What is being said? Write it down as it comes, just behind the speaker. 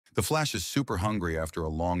The Flash is super hungry after a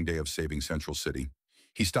long day of saving Central City.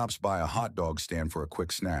 He stops by a hot dog stand for a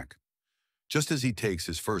quick snack. Just as he takes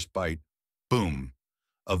his first bite, boom,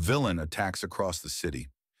 a villain attacks across the city.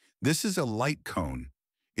 This is a light cone.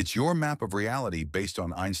 It's your map of reality based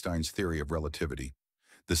on Einstein's theory of relativity.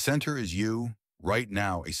 The center is you, right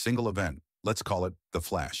now, a single event. Let's call it the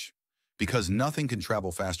Flash. Because nothing can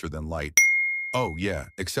travel faster than light. Oh, yeah,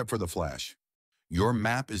 except for the Flash. Your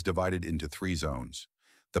map is divided into three zones.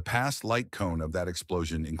 The past light cone of that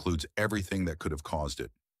explosion includes everything that could have caused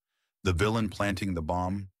it. The villain planting the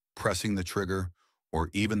bomb, pressing the trigger, or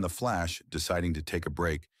even the Flash deciding to take a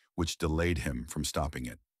break, which delayed him from stopping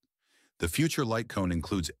it. The future light cone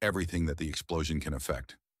includes everything that the explosion can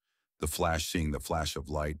affect. The Flash seeing the flash of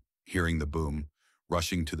light, hearing the boom,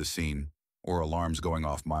 rushing to the scene, or alarms going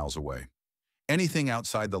off miles away. Anything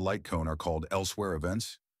outside the light cone are called elsewhere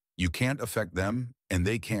events. You can't affect them, and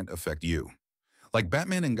they can't affect you. Like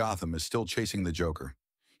Batman in Gotham is still chasing the Joker.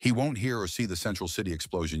 He won't hear or see the Central City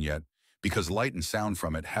explosion yet because light and sound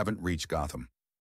from it haven't reached Gotham.